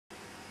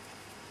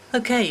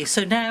Okay,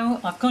 so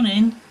now I've gone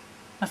in,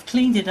 I've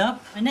cleaned it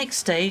up. The next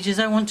stage is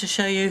I want to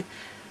show you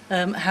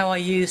how I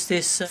use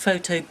this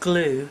photo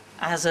glue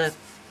as a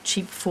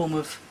cheap form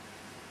of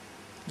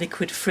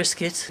liquid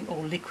frisket,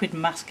 or liquid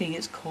masking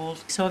it's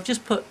called. So I've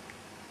just put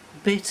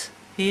a bit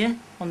here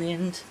on the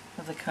end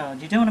of the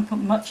card. You don't want to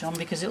put much on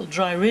because it'll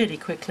dry really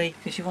quickly,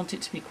 because you want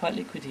it to be quite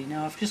liquidy.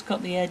 Now I've just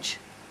got the edge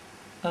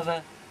of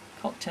a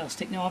cocktail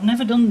stick. Now I've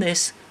never done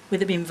this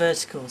with it being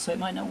vertical, so it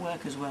might not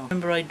work as well.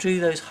 Remember, I drew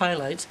those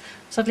highlights.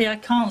 Sadly I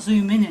can't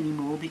zoom in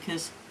anymore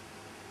because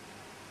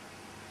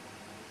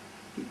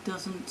it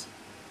doesn't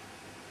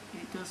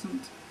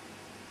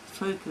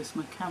focus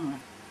my camera,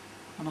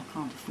 and I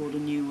can't afford a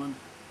new one.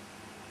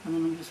 And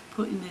then I'm just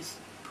putting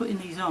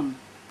these on,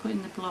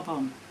 putting the blob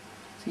on.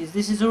 See,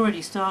 this is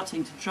already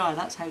starting to dry.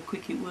 That's how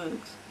quick it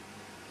works.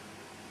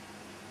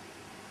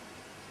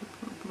 So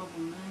put a blob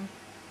on there.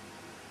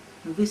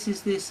 Now this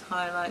is this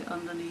highlight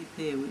underneath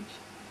here, which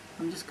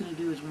I'm just going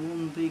to do as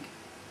one big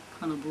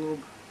kind of blob.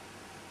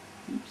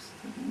 Oops,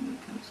 that didn't work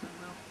out so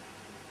well.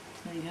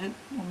 There you go,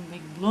 one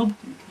big blob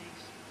in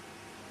case.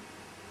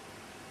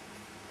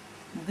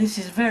 Now this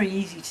is very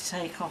easy to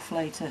take off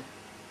later.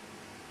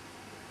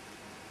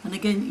 And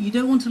again, you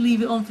don't want to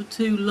leave it on for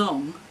too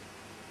long.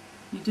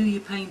 You do your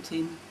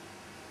painting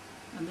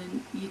and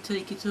then you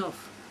take it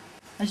off.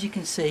 As you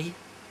can see,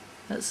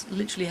 that's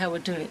literally how I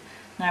do it.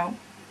 Now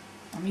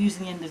I'm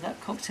using the end of that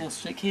cocktail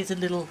stick. Here's a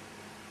little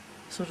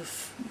sort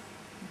of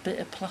bit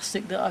of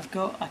plastic that I've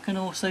got. I can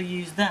also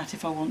use that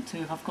if I want to,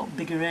 if I've got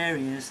bigger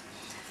areas.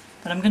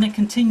 But I'm going to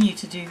continue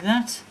to do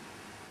that.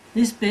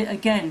 This bit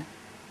again,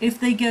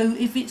 if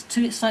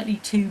it's slightly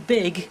too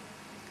big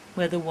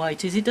where the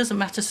white is, it doesn't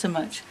matter so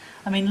much.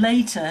 I mean,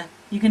 later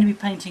you're going to be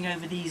painting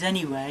over these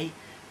anyway,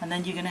 and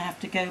then you're going to have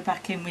to go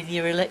back in with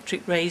your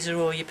electric razor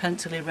or your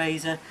pencil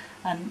eraser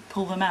and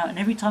pull them out. And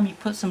every time you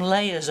put some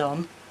layers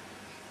on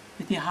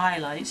with your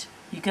highlights,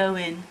 you go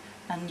in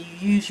and you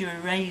use your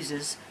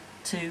erasers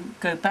to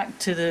go back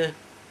to the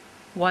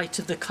white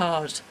of the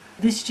card.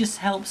 This just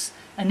helps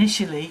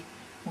initially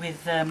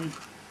with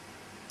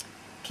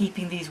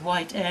keeping these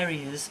white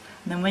areas,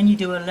 and then when you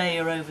do a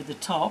layer over the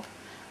top,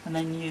 and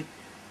then you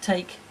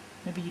take,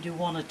 maybe you do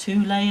 1 or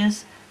 2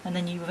 layers, and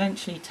then you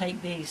eventually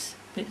take these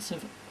bits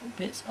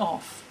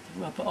off,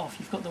 the rubber off.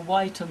 You've got the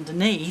white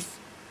underneath,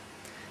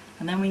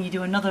 and then when you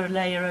do another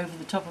layer over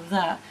the top of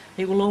that,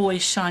 it will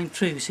always shine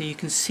through, so you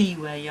can see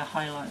where your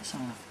highlights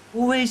are.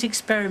 Always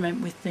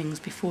experiment with things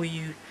before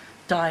you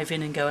dive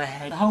in and go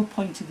ahead. The whole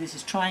point of this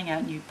is trying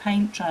out new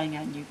paint, trying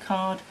out new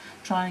card,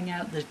 trying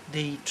out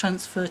the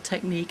transfer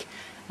technique,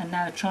 and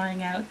now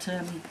trying out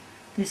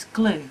this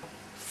glue,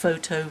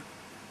 photo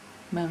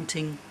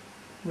mounting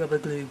rubber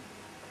glue.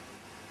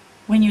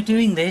 When you're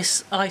doing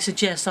this,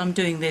 I'm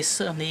doing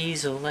this on the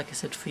easel, like I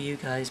said, for you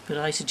guys, but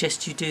I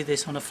suggest you do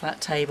this on a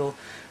flat table.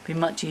 It'd be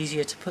much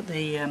easier to put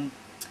the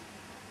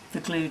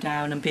glue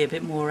down and be a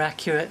bit more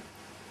accurate.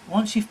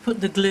 Once you've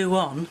put the glue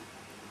on,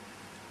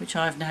 which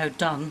I've now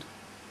done,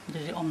 I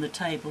did it on the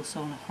table,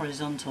 so on a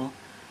horizontal.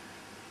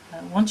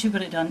 Once you've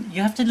got it done,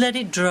 you have to let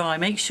it dry.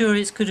 Make sure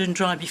it's good and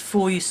dry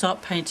before you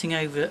start painting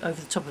over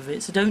the top of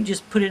it. So don't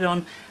just put it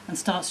on and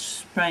start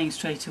spraying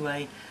straight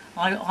away.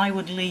 I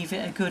would leave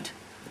it a good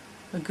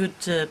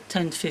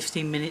 10 to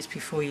 15 minutes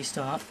before you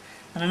start.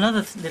 And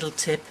another little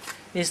tip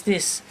is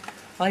this.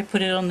 I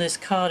put it on this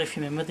card, if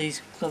you remember,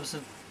 these globs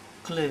of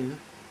glue.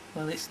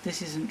 Well,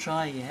 this isn't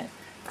dry yet,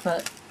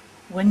 but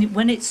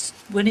when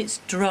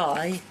it's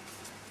dry,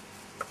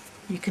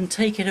 you can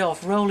take it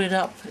off, roll it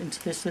up into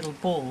this little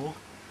ball,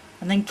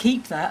 and then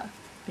keep that,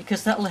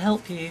 because that will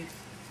help you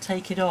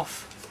take it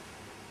off.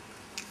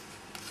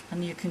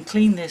 And you can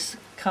clean this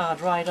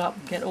card right up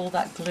and get all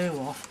that glue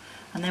off.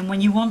 And then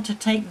when you want to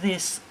take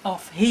this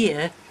off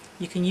here,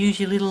 you can use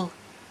your little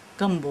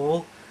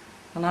gumball,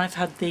 and I've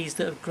had these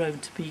that have grown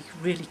to be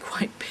really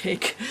quite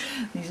big,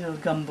 these little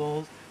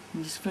gumballs,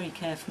 and just very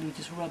carefully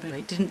just rub it.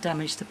 It didn't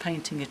damage the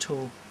painting at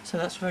all, so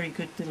that's a very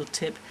good little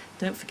tip.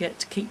 Don't forget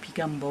to keep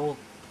your gumball.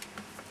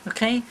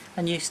 Okay,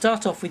 and you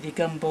start off with your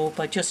gumball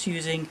by just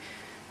using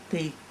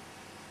the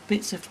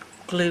bits of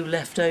glue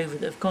left over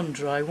that have gone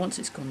dry. Once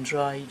it's gone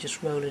dry, you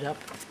just roll it up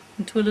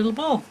into a little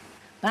ball.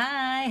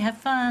 Bye, have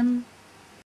fun!